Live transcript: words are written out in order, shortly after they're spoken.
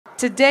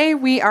Today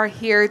we are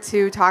here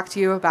to talk to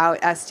you about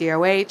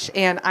SDOH,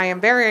 and I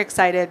am very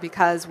excited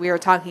because we are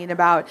talking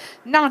about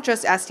not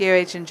just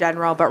SDOH in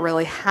general, but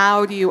really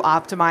how do you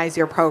optimize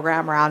your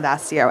program around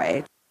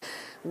SDOH.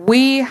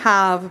 We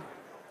have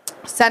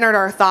centered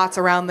our thoughts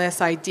around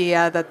this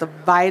idea that the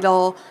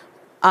vital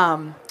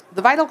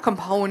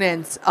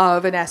components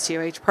of an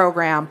SDOH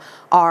program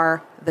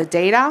are the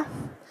data,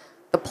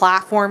 the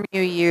platform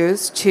you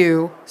use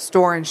to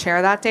store and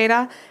share that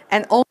data,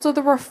 and also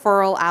the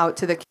referral out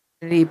to the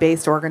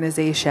community-based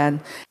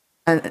organization.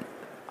 Switch.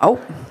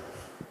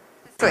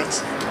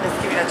 Let's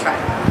give it a try.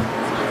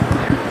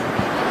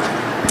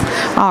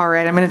 All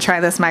right, I'm going to try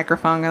this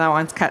microphone. That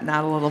one's cutting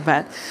out a little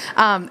bit.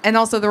 And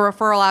also the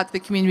referral out to the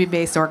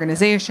community-based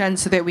organization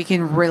so that we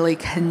can really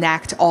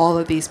connect all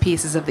of these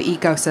pieces of the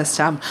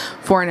ecosystem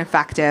for an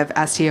effective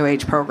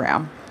SDOH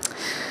program.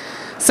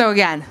 So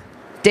again,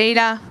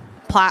 data,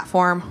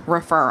 platform,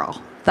 referral.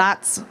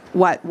 That's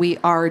what we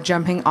are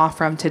jumping off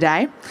from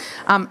today.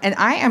 And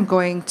I am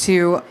going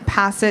to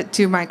pass it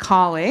to my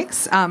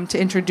colleagues to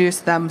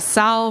introduce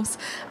themselves,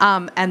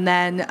 and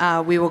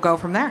then we will go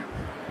from there.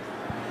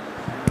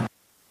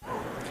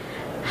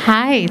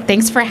 Hi,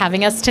 thanks for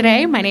having us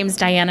today. My name is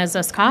Diana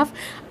Zuskov.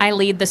 I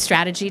lead the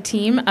strategy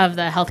team of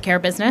the healthcare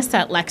business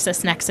at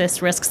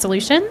LexisNexis Risk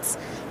Solutions.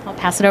 I'll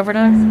pass it over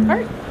to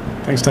Art.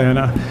 Thanks,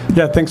 Diana.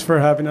 Yeah, thanks for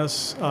having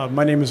us.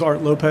 My name is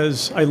Art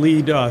Lopez. I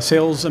lead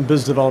sales and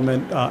business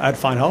development at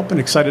FindHelp, and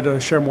excited to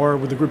share more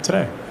with the group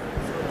today.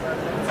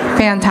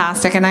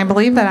 Fantastic, and I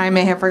believe that I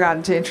may have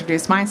forgotten to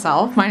introduce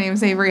myself. My name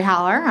is Avery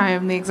Haller. I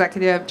am the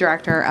Executive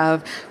Director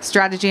of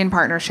Strategy and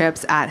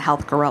Partnerships at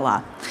Health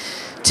Gorilla.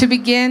 To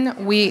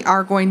begin, we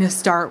are going to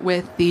start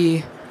with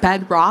the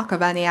bedrock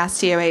of any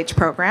SDOH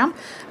program,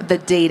 the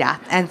data.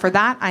 And for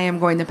that, I am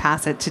going to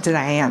pass it to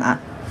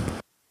Diana.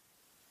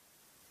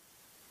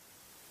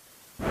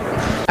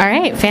 All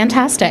right,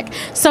 fantastic.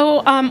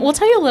 So we'll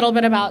tell you a little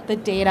bit about the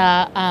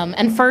data.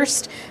 And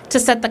first, to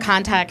set the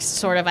context,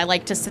 sort of, I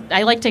like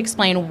to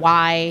explain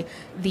why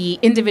the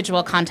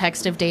individual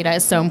context of data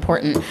is so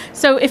important.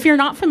 So if you're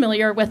not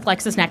familiar with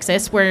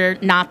LexisNexis, we're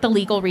not the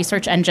legal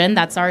research engine.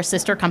 That's our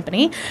sister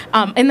company.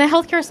 In the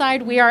healthcare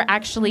side, we are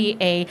actually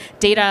a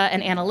data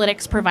and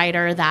analytics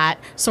provider that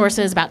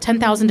sources about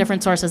 10,000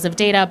 different sources of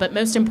data, but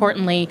most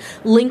importantly,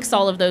 links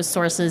all of those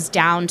sources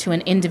down to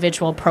an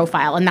individual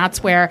profile. And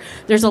that's where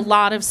there's a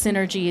lot of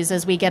synergies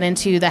as we get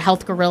into the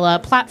Health Gorilla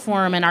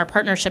platform and our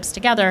partnerships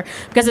together,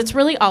 because it's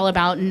really all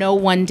about no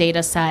one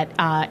data set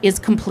is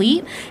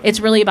complete. It's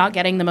really about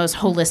getting the most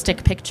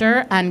holistic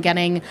picture and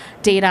getting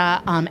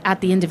data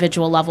at the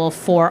individual level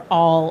for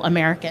all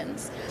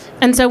Americans.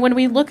 And so when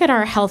we look at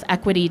our health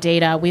equity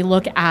data, we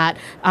look at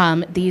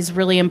these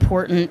really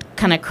important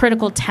kind of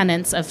critical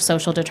tenets of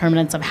social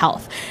determinants of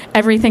health.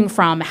 Everything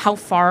from how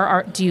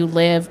far do you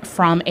live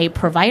from a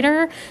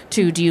provider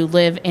to do you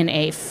live in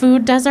a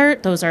food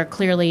desert? Those are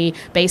clearly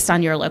based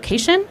on your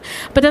location.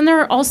 But then there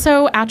are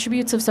also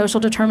attributes of social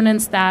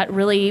determinants that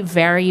really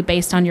vary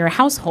based on your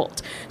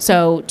household.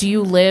 So do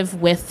you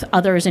live with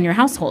others in your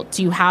household?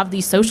 Do you have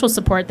the social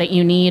support that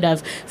you need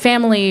of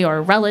family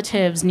or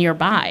relatives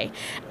nearby?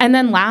 And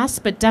then last,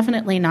 but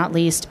definitely not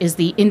least, is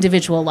the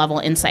individual level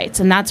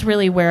insights. And that's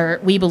really where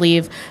we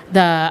believe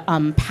the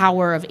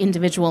power of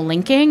individual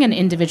linking and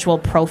individual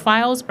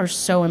profiles are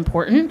so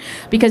important,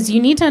 because you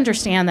need to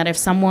understand that if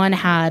someone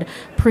had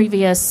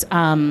previous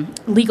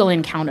legal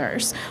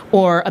encounters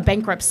or a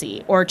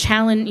bankruptcy or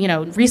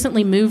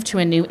recently moved to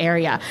a new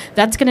area,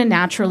 that's going to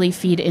naturally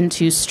feed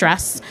into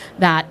stress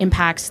that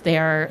impacts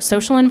their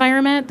social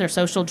environment, their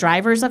social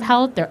drivers of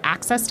health, their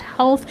access to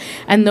health.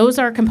 And those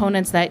are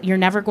components that you're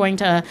never going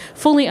to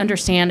fully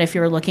understand if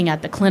you're looking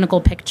at the clinical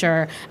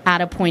picture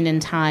at a point in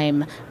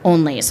time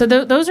only. So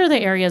those are the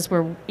areas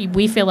where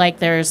we feel like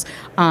there's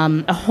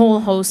a whole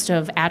host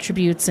of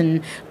attributes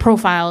and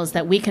profiles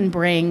that we can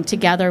bring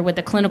together with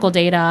the clinical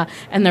data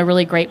and the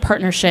really great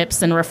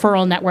partnerships and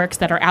referral networks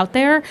that are out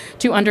there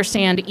to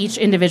understand each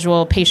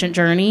individual patient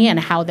journey and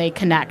how they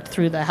connect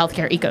through the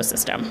healthcare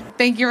ecosystem.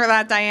 Thank you for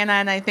that, Diana.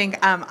 And I think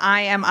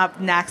I am up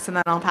next, and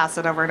then I'll pass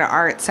it over to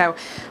Art.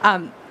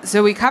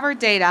 So we covered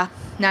data.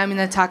 Now I'm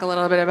going to talk a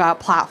little bit about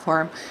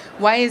platform.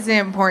 Why is it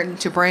important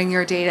to bring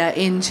your data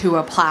into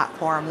a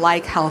platform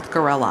like Health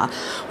Gorilla?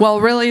 Well,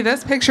 really,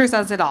 this picture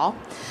says it all.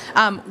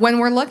 When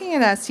we're looking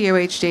at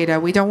SDOH data,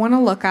 we don't want to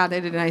look at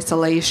it in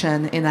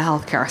isolation in a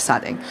healthcare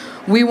setting.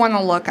 We want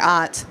to look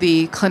at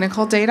the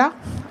clinical data.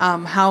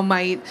 How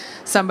might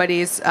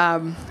somebody's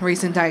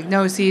recent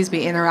diagnoses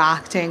be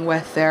interacting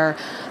with their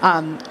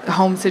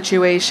home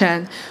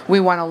situation? We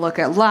want to look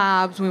at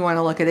labs. We want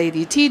to look at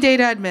ADT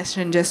data,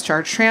 admission,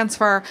 discharge,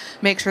 transfer,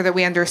 make sure that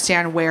we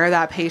understand where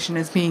that patient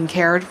is being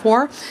cared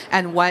for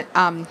and what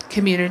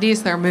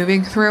communities they're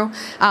moving through.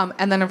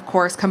 And then, of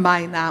course,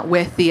 combine that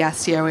with the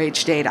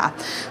SDOH data.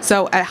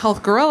 So at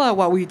Health Gorilla,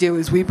 what we do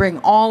is we bring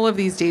all of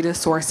these data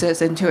sources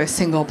into a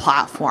single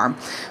platform,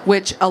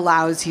 which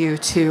allows you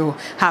to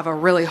have a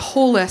really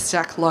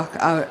holistic look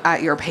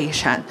at your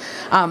patient.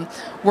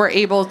 we're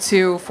able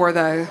to, for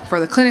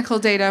the clinical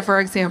data, for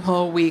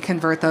example, we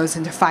convert those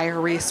into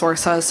FHIR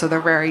resources, so they're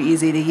very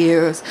easy to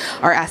use.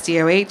 Our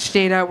SDOH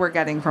data we're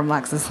getting from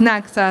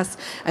LexisNexis,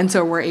 and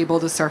so we're able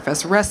to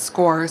surface risk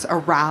scores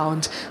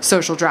around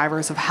social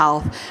drivers of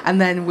health. And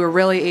then we're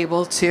really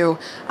able to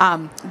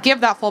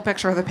give that full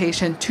picture of the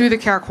patient to the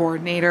care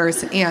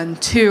coordinators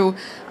and to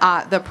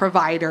the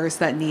providers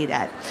that need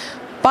it.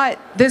 But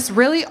this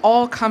really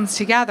all comes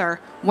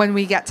together when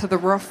we get to the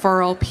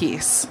referral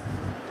piece.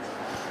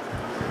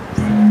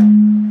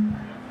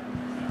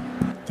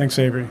 Thanks,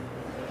 Avery.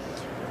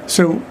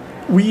 So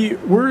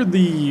we're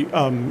the,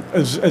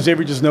 as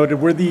Avery just noted,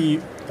 we're the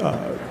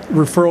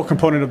referral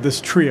component of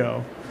this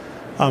trio.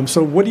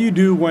 So what do you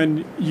do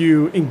when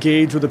you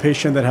engage with a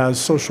patient that has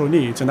social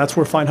needs? And that's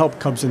where FindHelp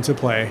comes into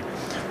play.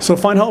 So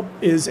FindHelp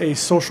is a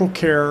social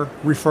care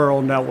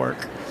referral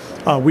network.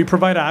 We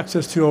provide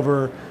access to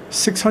over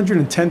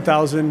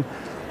 610,000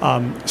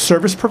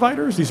 service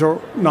providers. These are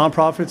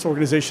nonprofits,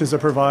 organizations that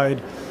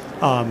provide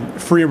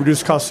free and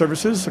reduced cost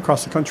services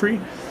across the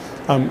country.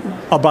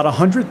 About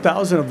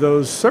 100,000 of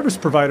those service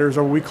providers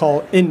are what we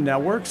call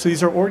in-network. So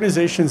these are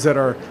organizations that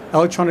are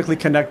electronically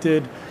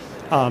connected,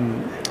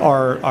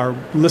 are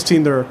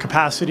listing their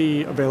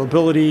capacity,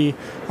 availability,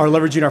 are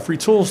leveraging our free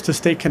tools to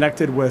stay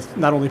connected with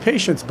not only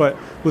patients, but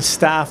with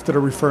staff that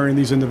are referring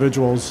these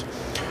individuals.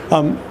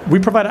 We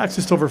provide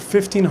access to over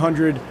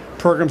 1,500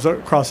 programs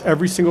across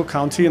every single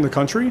county in the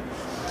country.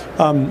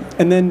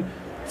 And then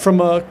from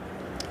a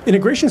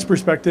integrations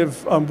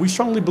perspective, we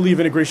strongly believe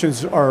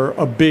integrations are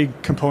a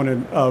big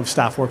component of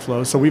staff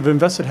workflows. So we've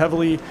invested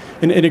heavily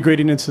in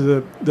integrating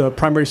into the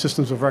primary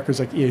systems of records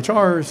like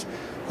EHRs,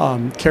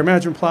 care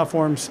management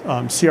platforms,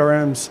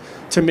 CRMs,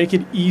 to make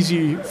it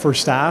easy for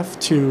staff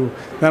to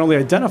not only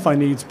identify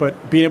needs,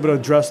 but being able to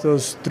address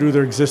those through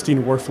their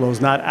existing workflows,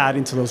 not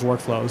adding to those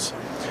workflows.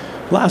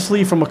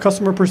 Lastly, from a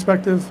customer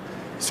perspective,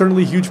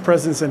 certainly huge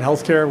presence in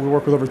healthcare. We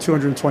work with over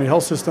 220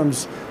 health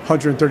systems,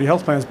 130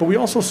 health plans, but we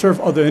also serve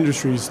other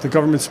industries, the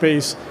government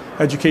space,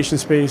 education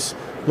space,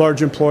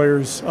 large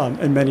employers,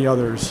 and many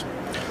others.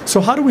 So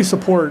how do we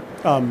support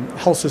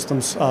health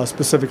systems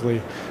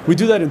specifically? We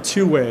do that in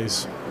two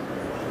ways.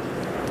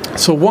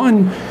 So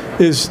one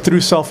is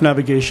through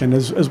self-navigation.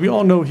 As we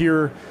all know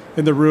here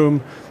in the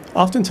room,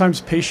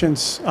 oftentimes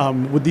patients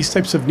with these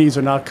types of needs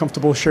are not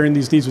comfortable sharing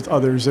these needs with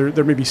others.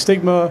 There may be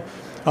stigma,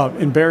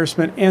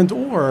 embarrassment, and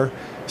or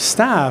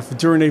staff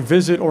during a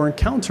visit or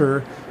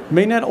encounter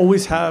may not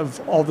always have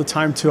all the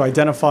time to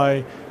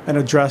identify and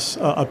address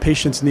a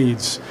patient's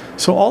needs.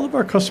 So all of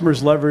our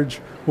customers leverage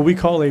what we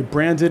call a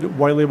branded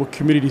white label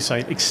community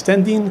site,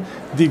 extending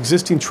the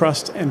existing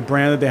trust and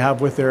brand that they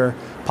have with their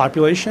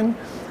population,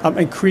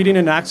 and creating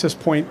an access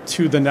point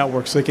to the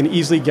network so they can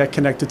easily get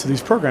connected to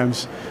these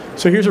programs.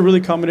 So here's a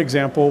really common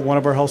example. One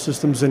of our health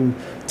systems in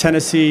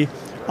Tennessee,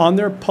 on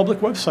their public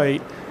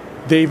website,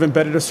 they've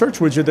embedded a search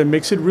widget that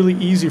makes it really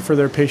easy for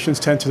their patients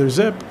to enter their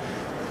zip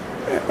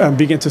and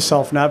begin to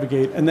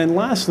self-navigate. And then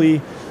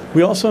lastly,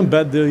 we also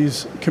embed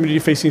these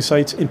community-facing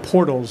sites in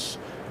portals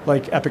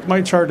like Epic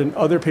MyChart and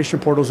other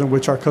patient portals in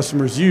which our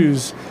customers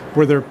use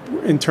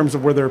in terms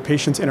of where their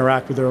patients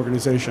interact with their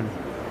organization.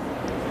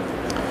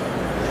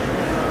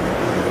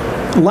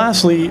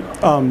 Lastly,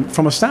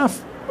 from a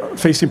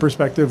staff-facing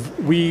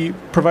perspective, we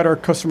provide our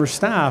customer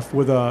staff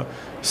with a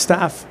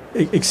staff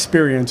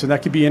experience, and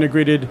that could be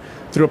integrated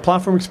through a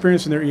platform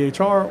experience in their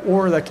EHR,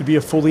 or that could be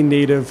a fully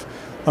native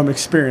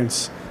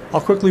experience.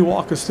 I'll quickly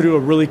walk us through a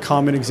really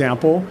common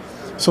example.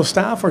 So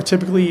staff are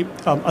typically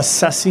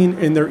assessing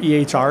in their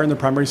EHR, in the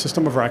primary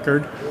system of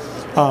record,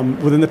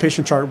 within the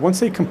patient chart. Once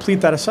they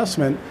complete that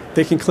assessment,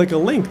 they can click a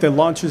link that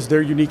launches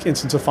their unique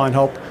instance of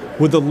FindHelp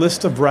with a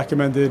list of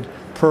recommended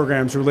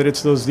programs related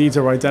to those needs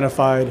that were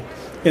identified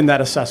in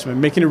that assessment,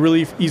 making it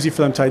really easy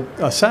for them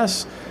to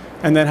assess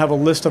and then have a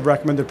list of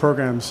recommended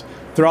programs.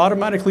 They're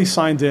automatically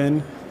signed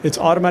in. It's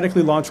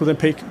automatically launched within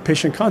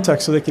patient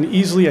context so they can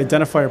easily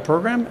identify a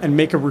program and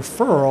make a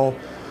referral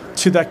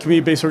to that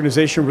community-based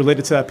organization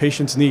related to that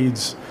patient's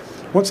needs.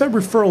 Once that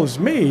referral is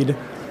made,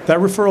 that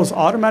referral is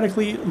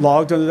automatically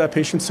logged under that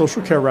patient's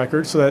social care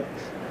record so that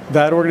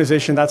that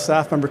organization, that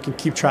staff member can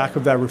keep track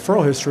of that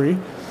referral history.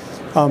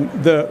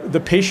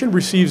 The patient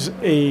receives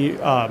a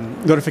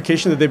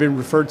notification that they've been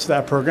referred to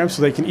that program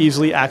so they can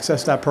easily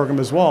access that program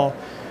as well.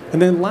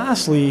 And then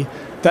lastly,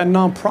 that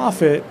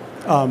nonprofit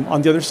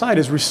on the other side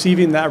is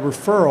receiving that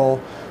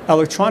referral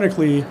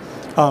electronically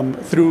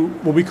through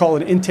what we call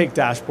an intake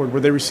dashboard,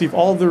 where they receive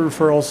all of the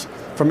referrals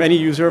from any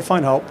user of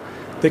FindHelp.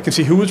 They can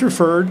see who was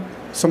referred,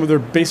 some of their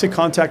basic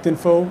contact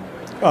info,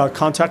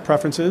 contact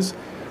preferences.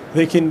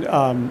 They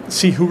can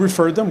see who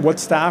referred them, what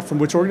staff, from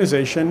which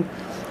organization,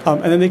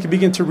 and then they can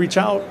begin to reach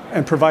out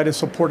and provide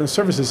support and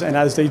services. And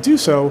as they do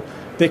so,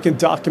 they can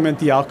document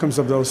the outcomes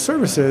of those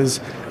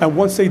services. And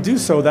once they do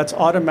so, that's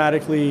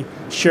automatically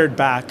shared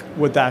back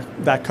with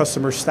that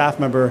customer staff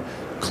member,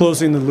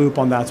 closing the loop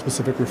on that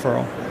specific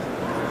referral.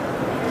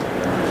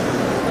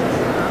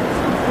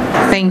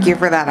 Thank you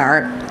for that,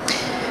 Art.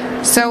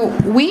 So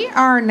we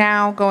are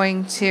now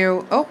going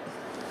to,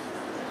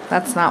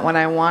 that's not what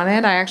I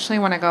wanted. I actually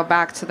want to go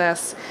back to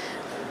this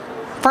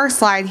first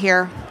slide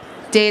here,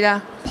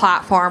 data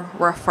platform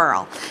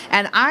referral.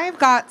 And I've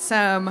got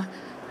some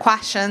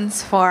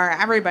questions for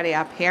everybody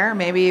up here,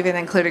 maybe even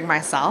including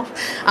myself,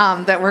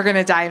 that we're going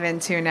to dive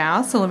into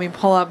now. So let me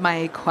pull up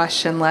my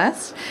question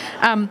list.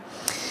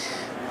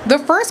 The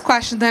first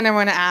question that I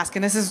want to ask,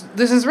 and this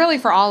is really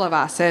for all of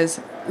us, is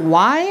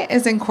why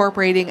is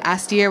incorporating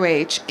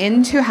SDOH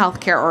into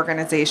healthcare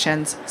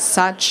organizations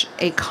such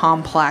a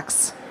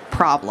complex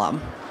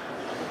problem?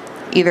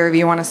 Either of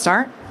you want to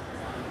start?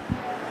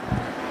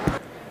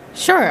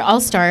 Sure,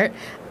 I'll start.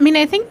 I mean,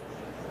 I think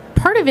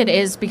part of it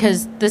is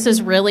because this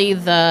is really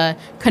the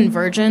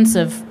convergence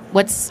of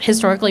what's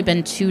historically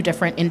been two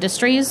different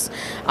industries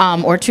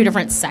or two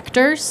different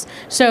sectors.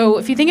 So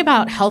if you think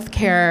about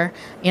healthcare,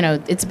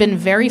 it's been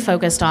very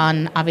focused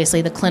on,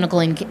 obviously, the clinical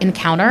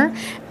encounter.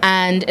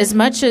 And as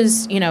much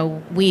as,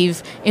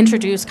 we've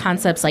introduced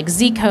concepts like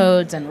Z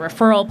codes and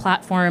referral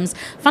platforms,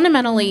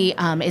 fundamentally,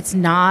 it's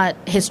not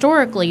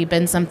historically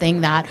been something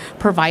that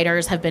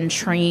providers have been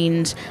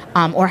trained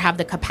or have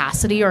the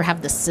capacity or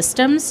have the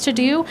systems to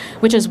do,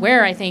 which is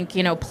where I think,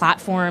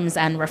 platforms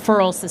and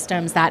referral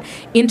systems that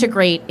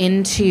integrate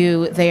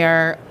into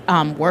their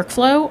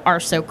workflow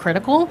are so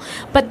critical.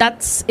 But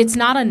it's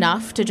not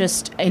enough to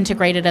just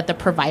integrate it at the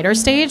provider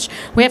stage.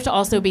 We have to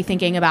also be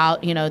thinking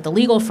about, the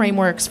legal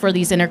frameworks for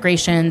these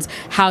integrations,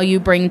 how you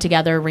bring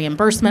together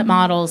reimbursement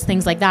models,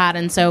 things like that.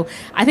 And so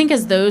I think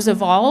as those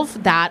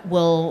evolve, that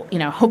will,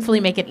 hopefully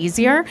make it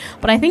easier.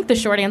 But I think the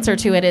short answer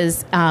to it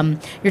is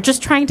you're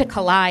just trying to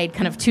collide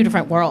kind of two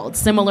different worlds,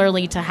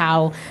 similarly to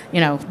how,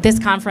 this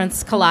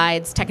conference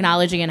collides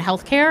technology and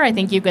healthcare. I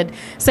think you could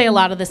say a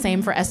lot of the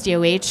same for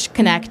SDOH,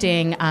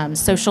 connecting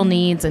social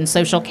needs and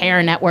social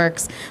care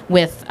networks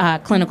with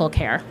clinical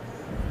care.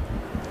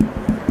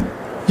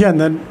 Yeah, and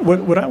then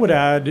what I would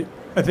add,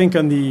 I think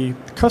on the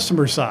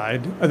customer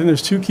side, I think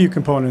there's two key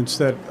components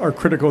that are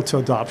critical to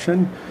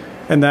adoption,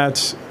 and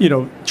that's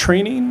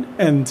training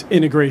and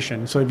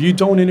integration. So if you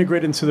don't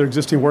integrate into their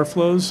existing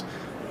workflows,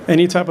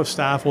 any type of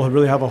staff will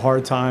really have a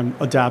hard time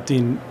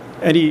adapting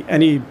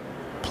any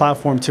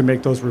platform to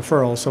make those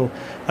referrals. So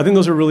I think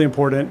those are really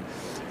important.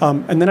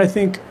 And then I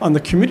think on the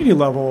community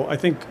level, I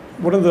think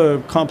one of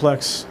the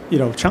complex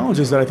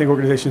challenges that I think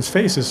organizations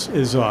face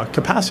is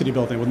capacity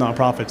building with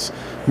nonprofits.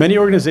 Many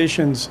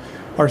organizations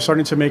are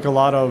starting to make a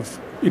lot of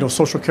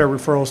social care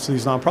referrals to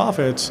these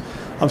nonprofits.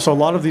 So a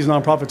lot of these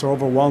nonprofits are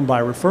overwhelmed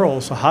by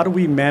referrals. So how do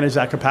we manage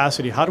that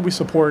capacity? How do we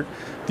support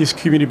these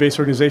community-based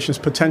organizations,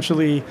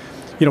 potentially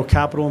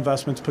capital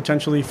investments,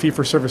 potentially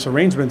fee-for-service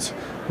arrangements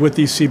with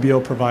these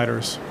CBO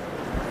providers?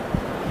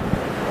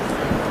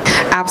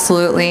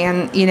 Absolutely.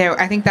 And,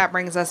 I think that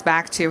brings us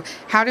back to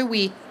how do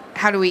we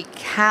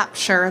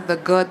capture the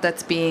good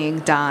that's being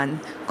done,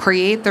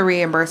 create the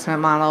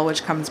reimbursement model,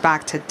 which comes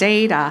back to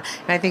data.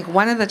 And I think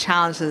one of the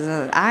challenges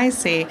that I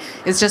see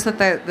is just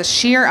that the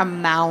sheer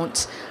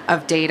amount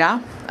of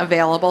data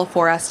available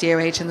for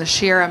SDOH and the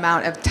sheer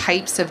amount of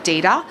types of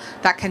data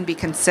that can be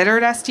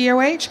considered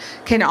SDOH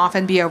can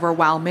often be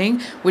overwhelming,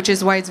 which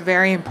is why it's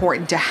very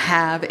important to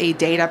have a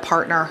data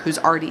partner who's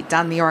already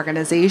done the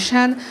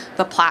organization,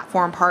 the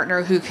platform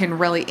partner who can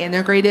really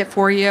integrate it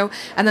for you,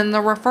 and then the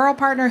referral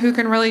partner who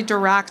can really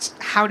direct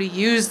how to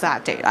use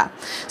that data.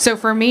 So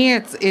for me,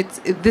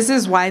 this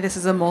is why this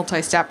is a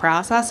multi-step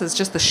process. It's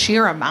just the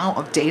sheer amount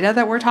of data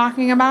that we're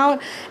talking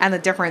about and the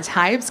different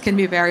types can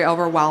be very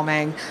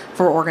overwhelming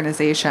for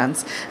organizations.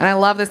 And I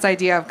love this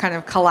idea of kind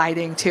of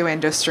colliding two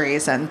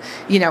industries and,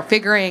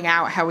 figuring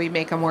out how we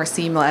make a more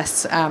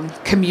seamless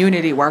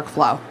community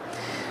workflow.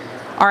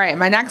 All right,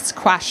 my next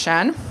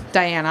question,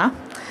 Diana.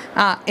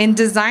 In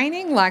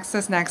designing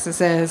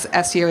LexisNexis's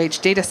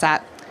SDOH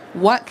dataset,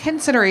 what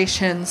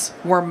considerations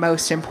were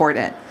most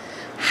important?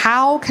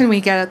 How can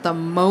we get at the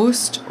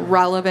most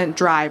relevant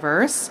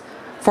drivers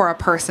for a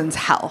person's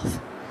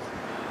health?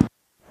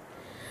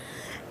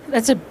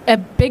 That's a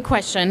big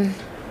question.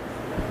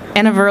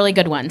 And a really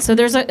good one. So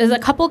there's a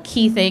couple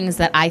key things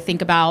that I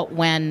think about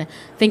when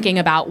thinking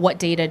about what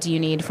data do you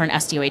need for an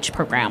SDOH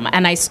program.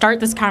 And I start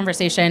this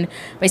conversation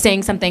by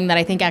saying something that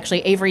I think actually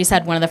Avery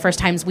said one of the first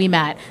times we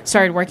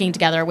started working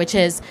together, which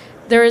is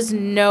there is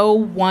no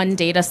one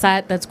data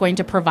set that's going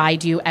to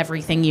provide you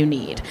everything you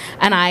need.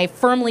 And I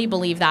firmly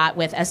believe that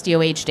with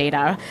SDOH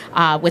data,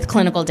 with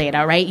clinical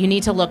data, right? You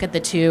need to look at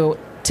the two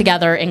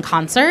together in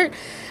concert.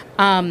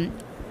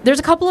 There's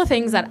a couple of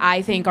things that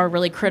I think are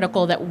really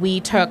critical that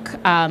we took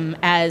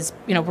as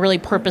really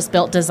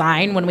purpose-built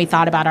design when we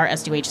thought about our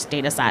SDOH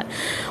data set.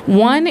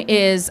 One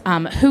is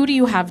who do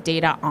you have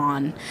data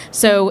on?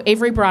 So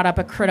Avery brought up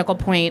a critical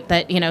point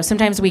that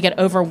sometimes we get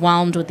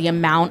overwhelmed with the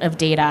amount of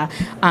data.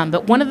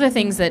 But one of the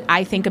things that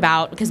I think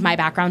about, because my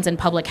background's in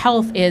public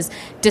health, is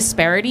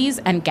disparities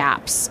and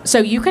gaps. So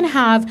you can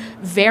have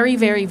very,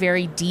 very,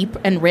 very deep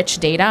and rich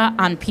data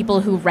on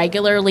people who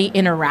regularly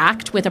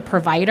interact with a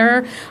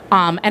provider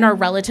and are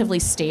relatively relatively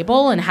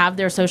stable and have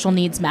their social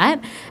needs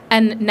met,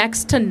 and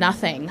next to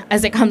nothing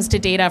as it comes to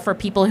data for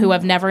people who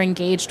have never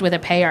engaged with a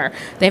payer.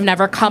 They've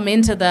never come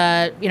into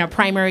the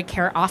primary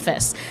care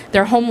office.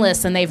 They're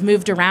homeless and they've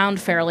moved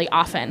around fairly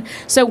often.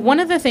 So one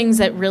of the things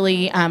that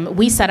really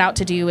we set out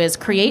to do is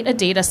create a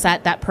data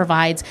set that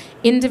provides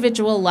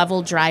individual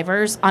level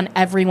drivers on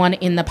everyone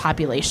in the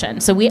population.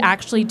 So we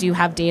actually do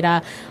have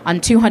data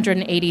on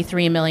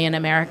 283 million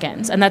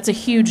Americans, and that's a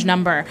huge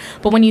number.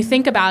 But when you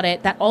think about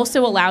it, that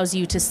also allows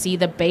you to see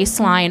the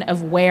baseline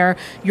of where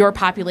your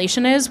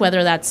population is,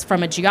 whether that's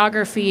from a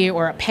geography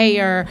or a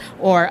payer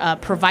or a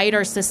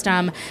provider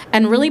system,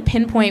 and really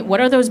pinpoint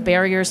what are those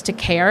barriers to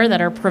care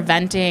that are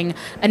preventing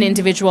an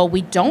individual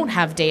we don't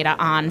have data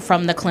on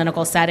from the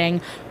clinical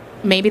setting.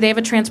 Maybe they have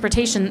a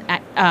transportation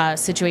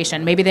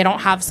situation. Maybe they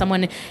don't have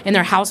someone in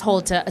their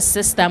household to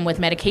assist them with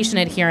medication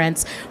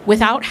adherence.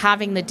 Without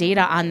having the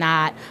data on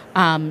that,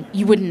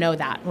 you wouldn't know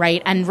that,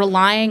 right? And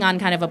relying on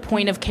kind of a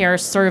point of care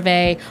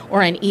survey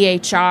or an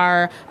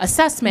EHR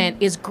assessment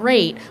is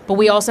great, but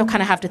we also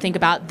kind of have to think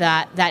about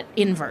that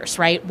inverse,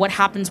 right? What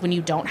happens when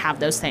you don't have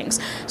those things?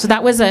 So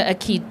that was a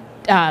key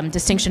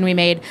distinction we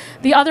made.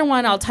 The other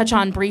one I'll touch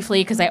on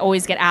briefly because I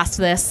always get asked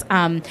this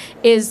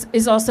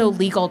is also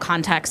legal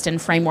context and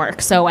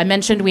framework. So I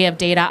mentioned we have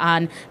data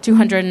on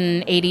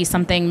 280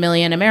 something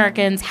million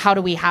Americans. How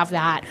do we have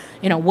that?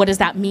 What does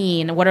that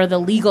mean? What are the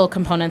legal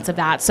components of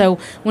that? So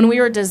when we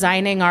were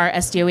designing our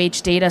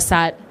SDOH data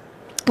set,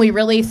 we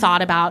really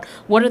thought about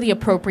what are the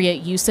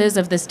appropriate uses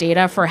of this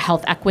data for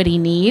health equity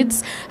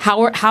needs.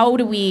 How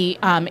do we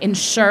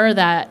ensure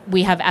that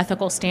we have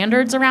ethical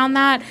standards around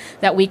that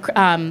we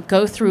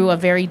go through a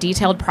very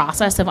detailed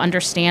process of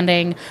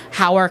understanding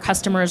how our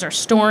customers are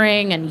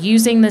storing and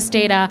using this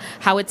data,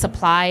 how it's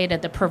applied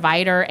at the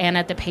provider and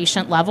at the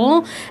patient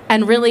level,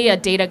 and really a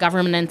data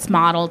governance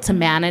model to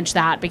manage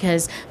that,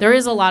 because there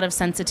is a lot of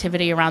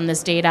sensitivity around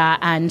this data,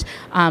 and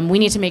we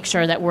need to make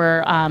sure that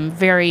we're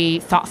very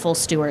thoughtful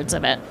stewards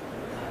of it.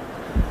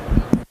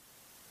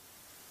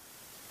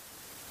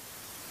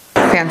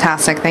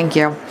 Fantastic, thank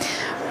you.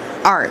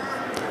 Art,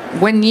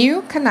 when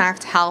you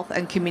connect health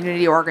and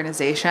community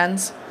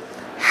organizations,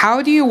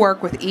 how do you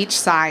work with each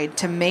side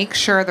to make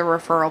sure the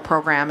referral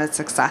program is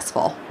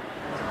successful?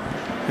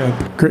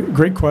 Yeah,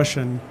 great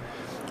question.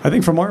 I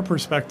think from our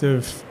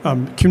perspective,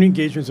 community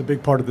engagement is a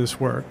big part of this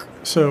work.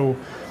 So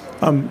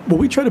what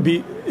we try to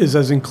be is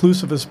as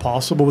inclusive as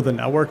possible with the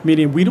network,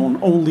 meaning we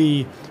don't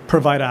only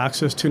provide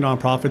access to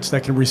nonprofits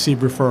that can receive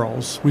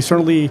referrals. We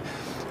certainly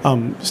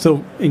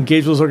still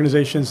engage those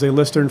organizations, they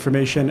list their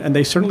information, and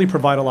they certainly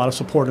provide a lot of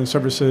support and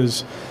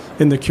services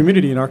in the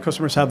community, and our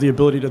customers have the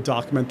ability to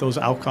document those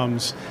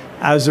outcomes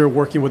as they're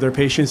working with their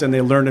patients and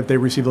they learn if they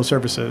receive those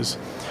services.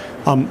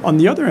 On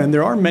the other end,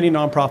 there are many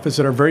nonprofits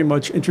that are very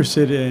much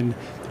interested in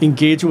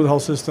engaging with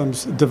health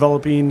systems,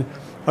 developing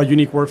a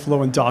unique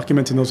workflow and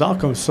documenting those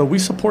outcomes. So we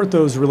support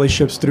those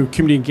relationships through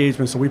community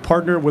engagement. So we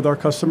partner with our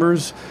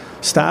customers'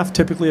 staff,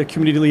 typically a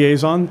community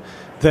liaison,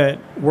 that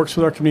works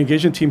with our community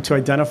engagement team to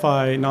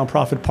identify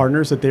nonprofit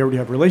partners that they already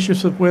have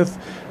relationships with.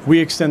 We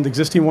extend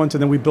existing ones,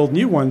 and then we build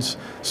new ones.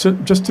 So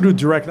just through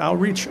direct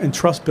outreach and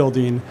trust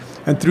building,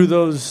 and through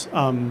those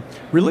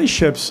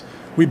relationships,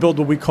 we build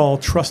what we call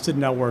trusted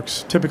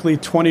networks, typically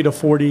 20 to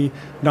 40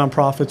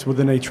 nonprofits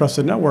within a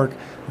trusted network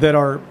that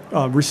are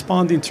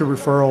responding to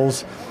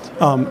referrals,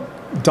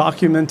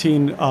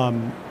 documenting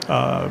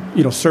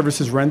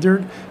services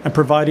rendered, and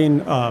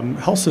providing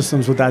health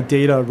systems with that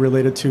data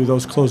related to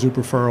those closed-loop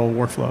referral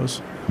workflows.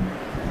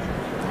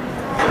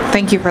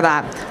 Thank you for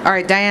that. All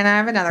right, Diana, I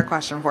have another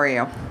question for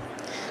you.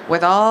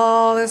 With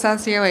all this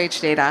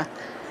SDOH data,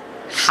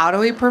 how do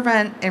we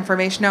prevent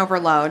information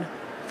overload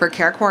for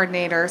care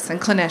coordinators and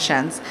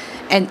clinicians?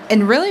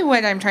 And really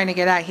what I'm trying to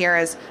get at here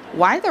is,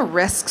 why the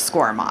risk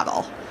score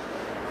model?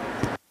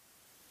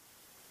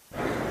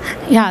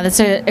 Yeah, that's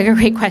a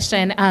great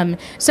question.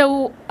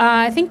 So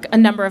I think a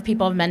number of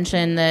people have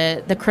mentioned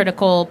the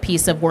critical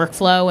piece of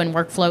workflow and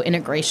workflow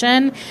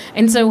integration.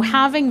 And so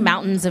having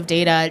mountains of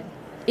data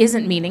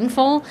isn't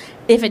meaningful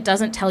if it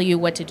doesn't tell you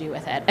what to do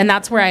with it. And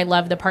that's where I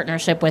love the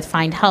partnership with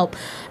FindHelp,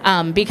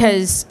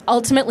 because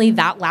ultimately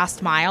that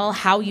last mile,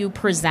 how you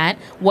present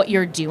what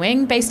you're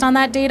doing based on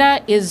that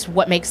data, is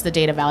what makes the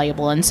data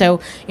valuable. And so,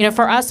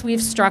 for us,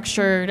 we've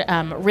structured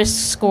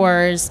risk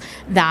scores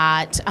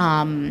that,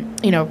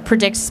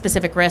 predict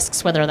specific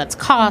risks, whether that's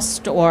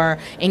cost or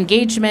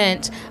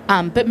engagement.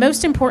 But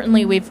most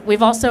importantly,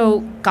 we've also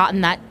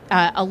gotten that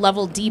a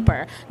level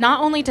deeper,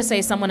 not only to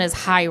say someone is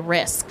high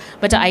risk,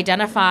 but to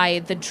identify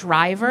the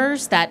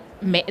drivers that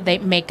they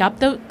make up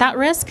that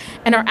risk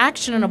and are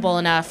actionable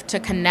enough to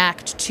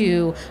connect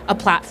to a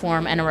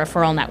platform and a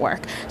referral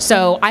network.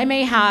 So I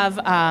may have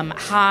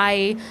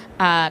high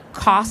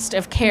cost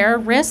of care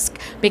risk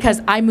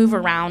because I move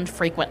around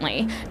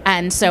frequently.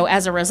 And so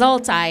as a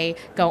result, I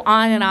go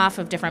on and off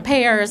of different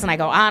payers, and I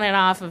go on and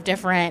off of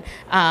different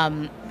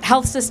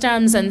health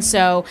systems, and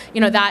so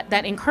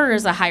that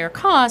incurs a higher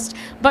cost.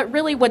 But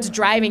really, what's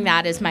driving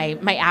that is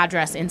my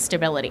address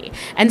instability.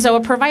 And so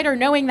a provider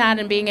knowing that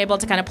and being able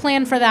to kind of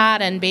plan for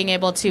that and being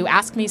able to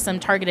ask me some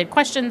targeted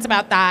questions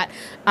about that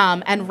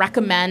and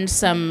recommend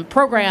some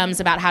programs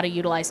about how to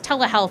utilize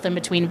telehealth in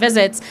between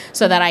visits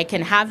so that I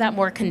can have that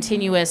more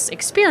continuous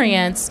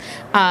experience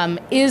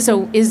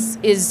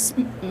is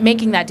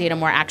making that data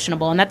more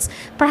actionable. And that's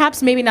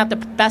perhaps maybe not the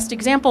best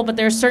example, but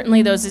there's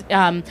certainly those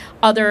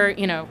other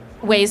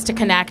ways to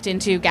connect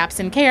into gaps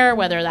in care,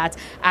 whether that's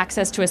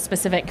access to a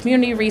specific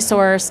community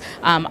resource,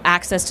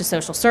 access to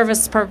social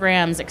service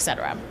programs, et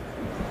cetera.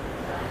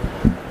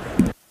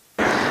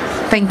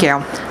 Thank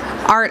you.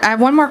 Art, I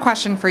have one more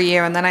question for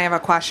you, and then I have a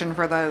question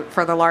for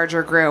the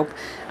larger group.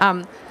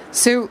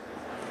 So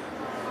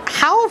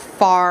how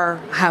far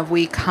have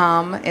we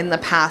come in the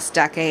past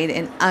decade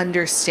in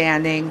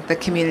understanding the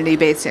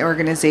community-based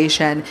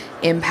organization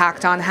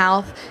impact on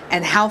health,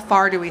 and how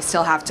far do we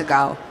still have to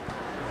go?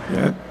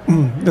 Yeah,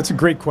 that's a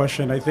great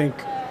question. I think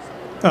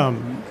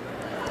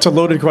it's a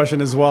loaded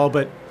question as well,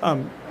 but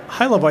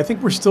high level, I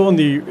think we're still in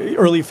the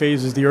early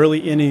phases, the early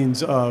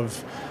innings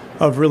of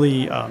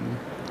really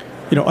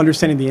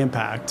understanding the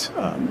impact.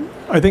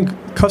 I think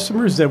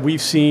customers that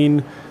we've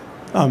seen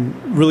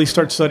really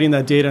start studying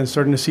that data and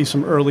starting to see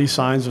some early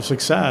signs of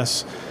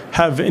success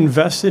have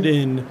invested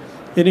in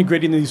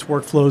integrating these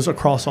workflows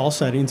across all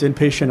settings,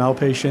 inpatient,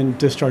 outpatient,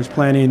 discharge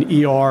planning,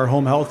 ER,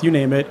 home health, you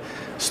name it,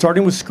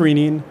 starting with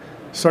screening,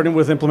 starting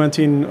with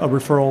implementing a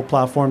referral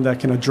platform that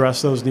can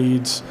address those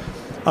needs.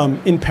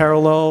 In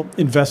parallel,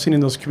 investing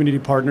in those community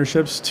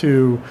partnerships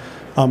to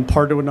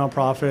partner with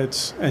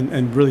nonprofits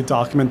and really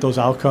document those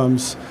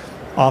outcomes,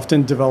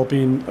 often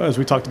developing, as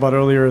we talked about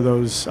earlier,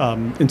 those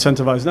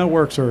incentivized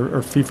networks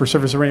or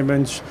fee-for-service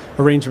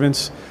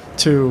arrangements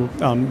to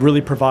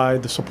really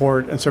provide the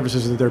support and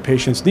services that their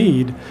patients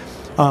need.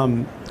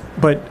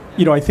 But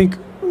I think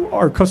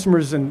our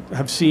customers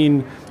have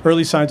seen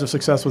early signs of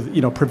success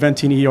with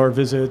preventing ER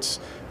visits,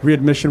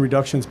 readmission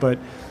reductions, but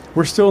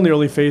we're still in the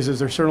early phases.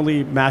 They're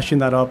certainly mashing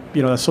that up,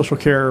 that social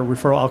care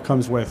referral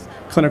outcomes with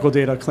clinical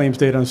data, claims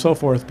data, and so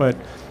forth. But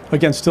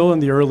again, still in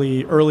the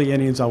early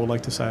innings, I would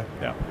like to say.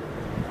 Yeah.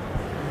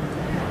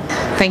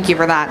 Thank you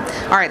for that.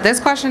 All right, this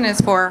question is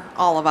for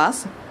all of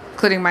us,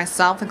 including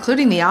myself,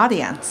 including the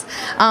audience.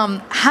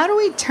 How do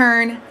we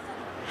turn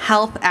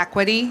health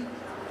equity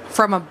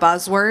from a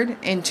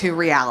buzzword into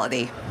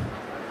reality?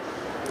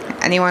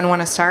 Anyone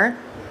want to start?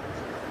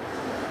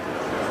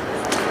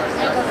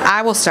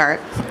 I will start.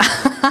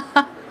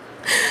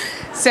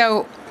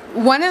 So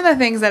one of the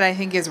things that I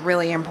think is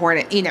really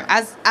important,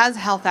 as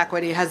health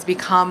equity has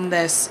become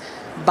this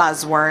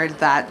buzzword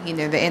that,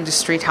 the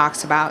industry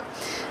talks about,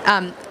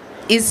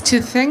 is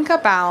to think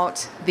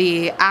about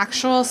the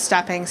actual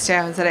stepping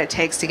stones that it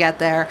takes to get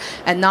there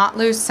and not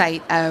lose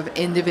sight of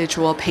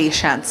individual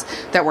patients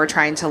that we're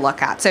trying to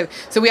look at. So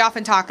we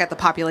often talk at the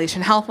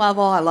population health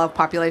level. I love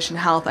population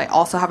health. I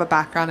also have a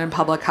background in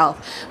public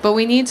health. But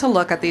we need to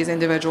look at these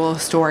individual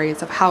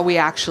stories of how we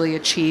actually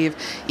achieve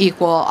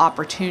equal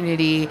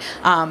opportunity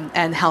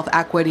and health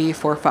equity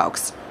for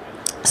folks.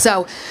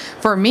 So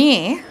for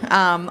me,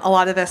 a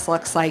lot of this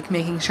looks like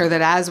making sure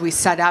that as we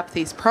set up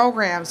these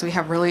programs, we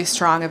have really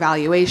strong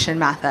evaluation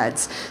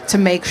methods to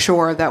make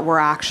sure that we're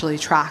actually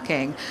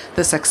tracking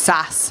the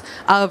success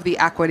of the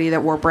equity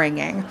that we're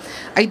bringing.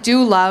 I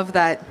do love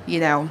that,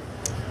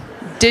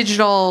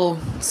 digital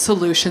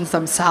solutions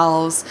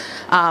themselves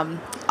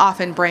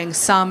often bring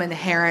some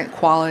inherent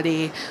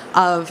quality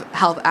of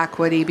health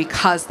equity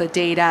because the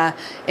data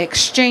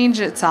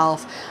exchange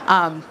itself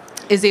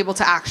is able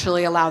to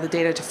actually allow the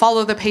data to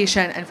follow the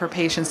patient and for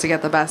patients to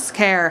get the best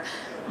care.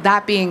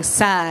 That being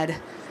said,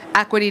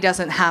 equity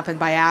doesn't happen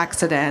by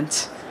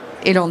accident.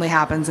 It only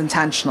happens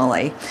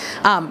intentionally.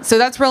 So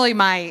that's really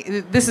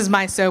this is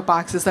my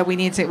soapbox, is that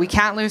we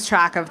can't lose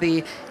track of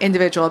the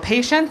individual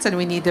patients, and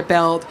we need to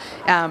build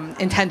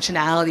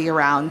intentionality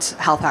around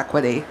health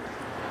equity.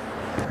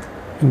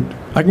 And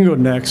I can go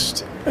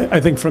next.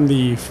 I think from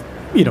the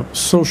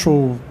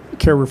social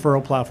care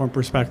referral platform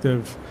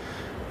perspective,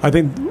 I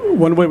think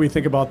one way we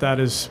think about that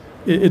is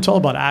it's all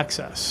about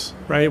access,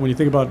 right? When you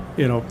think about,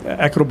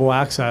 equitable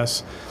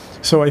access.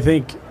 So I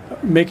think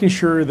making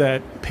sure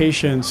that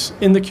patients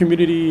in the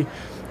community,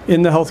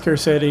 in the healthcare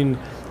setting,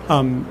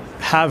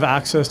 have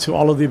access to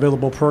all of the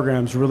available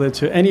programs related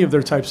to any of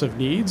their types of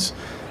needs.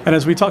 And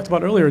as we talked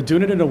about earlier,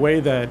 doing it in a way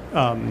that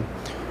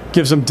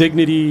gives them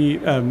dignity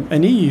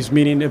and ease,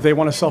 meaning if they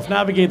want to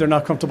self-navigate, they're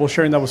not comfortable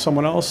sharing that with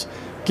someone else,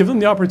 give them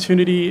the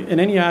opportunity in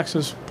any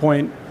access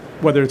point,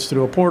 whether it's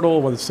through a portal,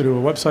 whether it's through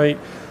a website,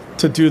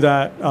 to do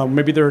that.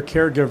 Maybe they're a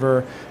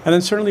caregiver. And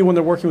then certainly when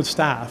they're working with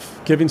staff,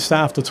 giving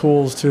staff the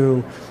tools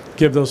to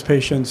give those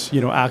patients,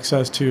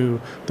 access to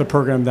the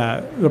programs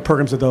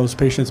that those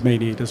patients may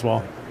need as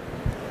well.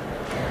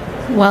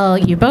 Well,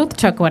 you both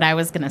took what I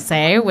was going to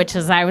say, which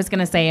is I was going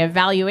to say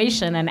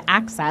evaluation and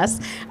access.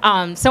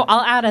 So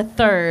I'll add a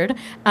third,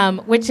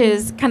 which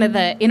is kind of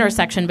the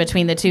intersection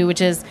between the two,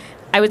 which is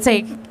I would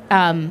say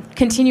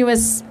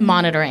continuous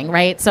monitoring,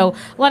 right? So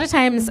a lot of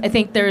times I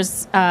think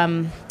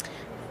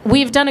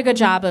we've done a good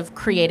job of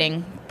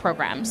creating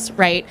programs,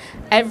 right?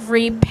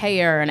 Every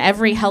payer and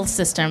every health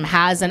system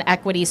has an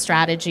equity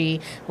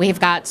strategy. We've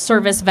got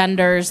service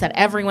vendors that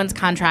everyone's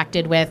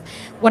contracted with.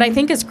 What I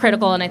think is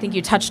critical, and I think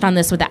you touched on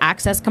this with the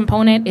access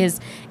component, is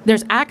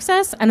there's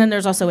access and then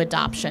there's also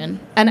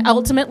adoption. And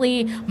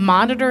ultimately,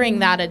 monitoring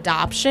that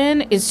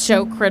adoption is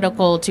so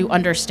critical to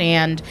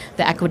understand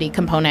the equity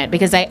component,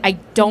 because I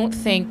don't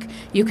think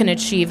you can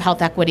achieve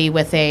health equity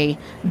with a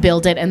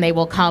build it and they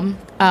will come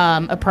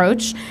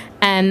approach.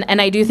 And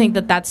I do think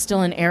that that's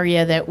still an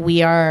area that we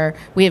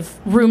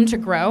have room to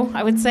grow,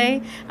 I would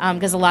say,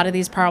 because a lot of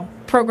these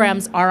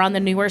programs are on the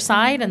newer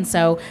side, and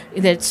so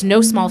it's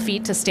no small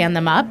feat to stand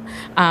them up.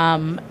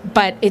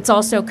 But it's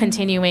also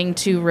continuing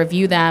to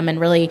review them and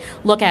really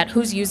look at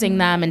who's using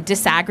them and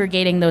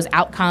disaggregating those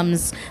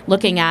outcomes,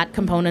 looking at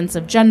components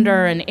of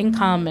gender and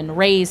income and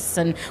race,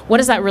 and what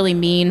does that really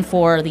mean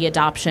for the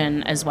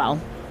adoption as well.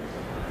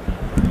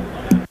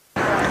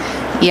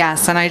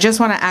 Yes, and I just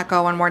want to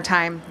echo one more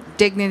time,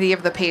 dignity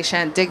of the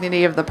patient,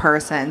 dignity of the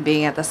person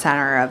being at the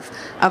center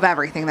of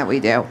everything that we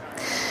do.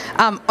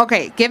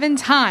 Okay, given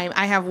time,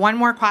 I have one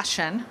more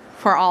question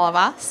for all of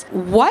us.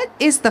 What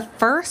is the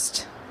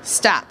first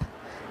step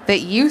that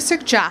you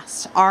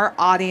suggest our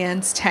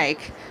audience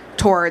take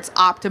towards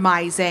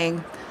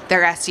optimizing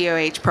their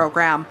SDOH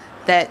program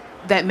that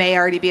may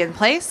already be in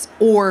place,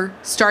 or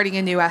starting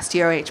a new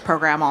SDOH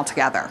program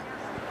altogether?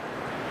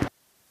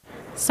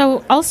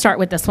 So I'll start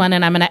with this one,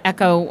 and I'm going to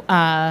echo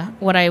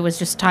what I was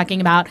just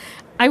talking about.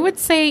 I would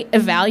say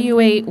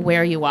evaluate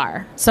where you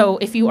are. So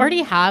if you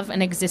already have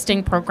an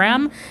existing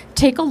program,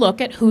 take a look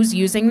at who's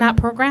using that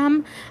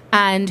program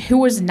and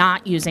who is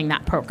not using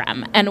that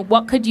program. And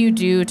what could you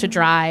do to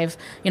drive,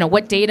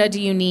 what data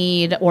do you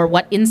need, or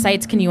what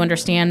insights can you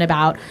understand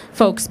about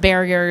folks'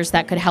 barriers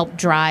that could help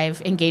drive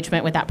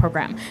engagement with that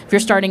program? If you're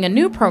starting a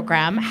new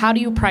program, how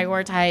do you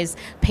prioritize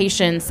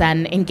patients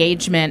and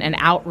engagement and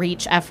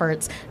outreach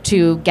efforts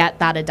to get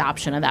that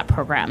adoption of that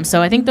program?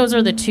 So I think those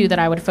are the two that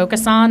I would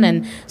focus on,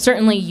 and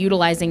certainly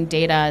utilizing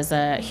data is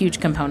a huge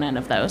component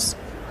of those.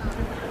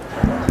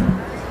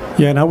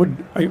 Yeah, and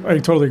I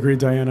totally agree,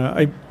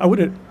 Diana. I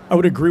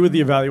would agree with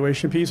the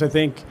evaluation piece. I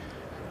think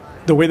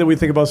the way that we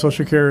think about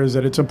social care is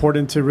that it's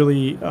important to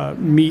really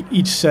meet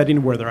each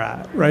setting where they're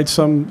at, right?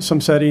 Some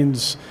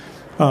settings,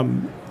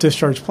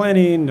 discharge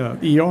planning,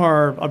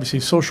 ER,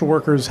 obviously social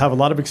workers have a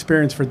lot of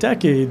experience for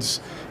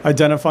decades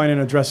identifying and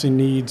addressing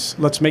needs.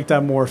 Let's make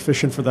that more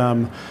efficient for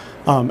them,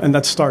 and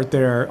let's start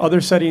there.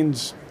 Other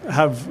settings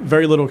have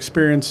very little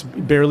experience,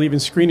 barely even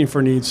screening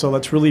for needs, so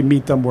let's really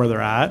meet them where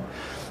they're at.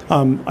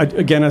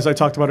 Again, as I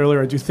talked about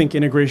earlier, I do think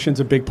integration is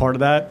a big part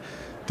of that.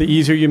 The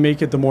easier you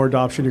make it, the more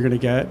adoption you're going to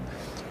get.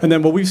 And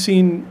then what we've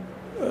seen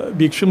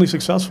be extremely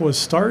successful is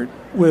start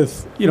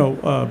with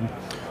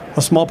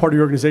a small part of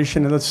your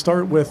organization, and let's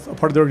start with a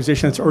part of the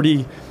organization that's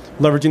already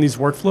leveraging these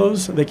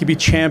workflows. They can be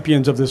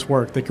champions of this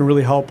work. They can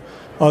really help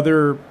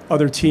other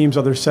teams,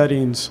 other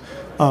settings.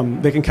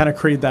 They can kind of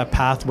create that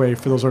pathway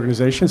for those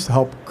organizations to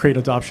help create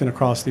adoption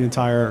across the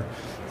entire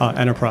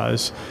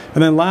enterprise.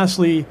 And then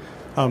lastly,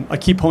 I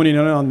keep honing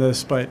in on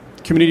this, but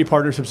community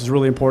partnerships is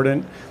really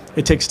important.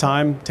 It takes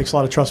time, takes a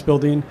lot of trust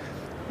building.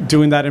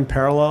 Doing that in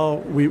parallel,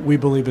 we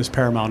believe is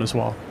paramount as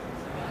well.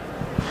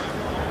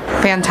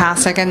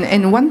 Fantastic.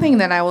 And one thing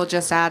that I will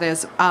just add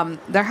is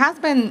there has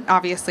been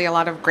obviously a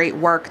lot of great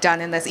work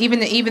done in this.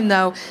 Even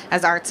though,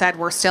 as Art said,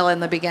 we're still in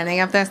the beginning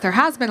of this, there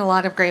has been a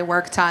lot of great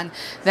work done.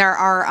 There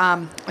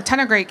are a ton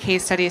of great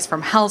case studies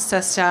from health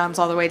systems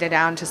all the way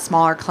down to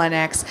smaller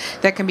clinics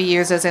that can be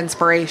used as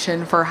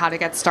inspiration for how to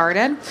get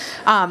started,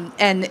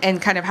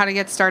 and kind of how to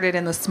get started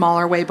in the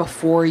smaller way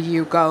before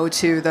you go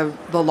to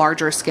the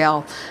larger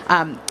scale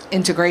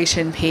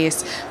integration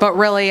piece. But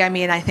really,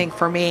 I think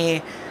for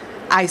me,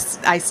 I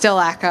still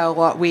echo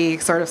what we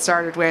sort of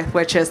started with,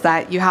 which is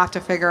that you have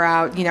to figure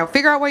out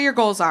what your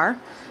goals are,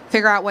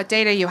 figure out what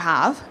data you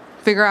have,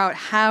 figure out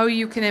how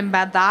you can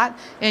embed that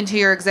into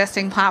your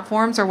existing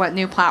platforms or what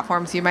new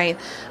platforms you might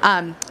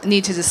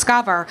need to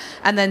discover,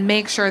 and then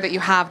make sure that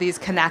you have these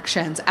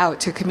connections out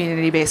to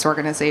community-based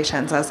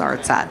organizations, as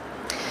Art said.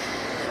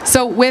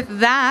 So with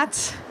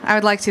that, I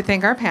would like to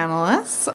thank our panelists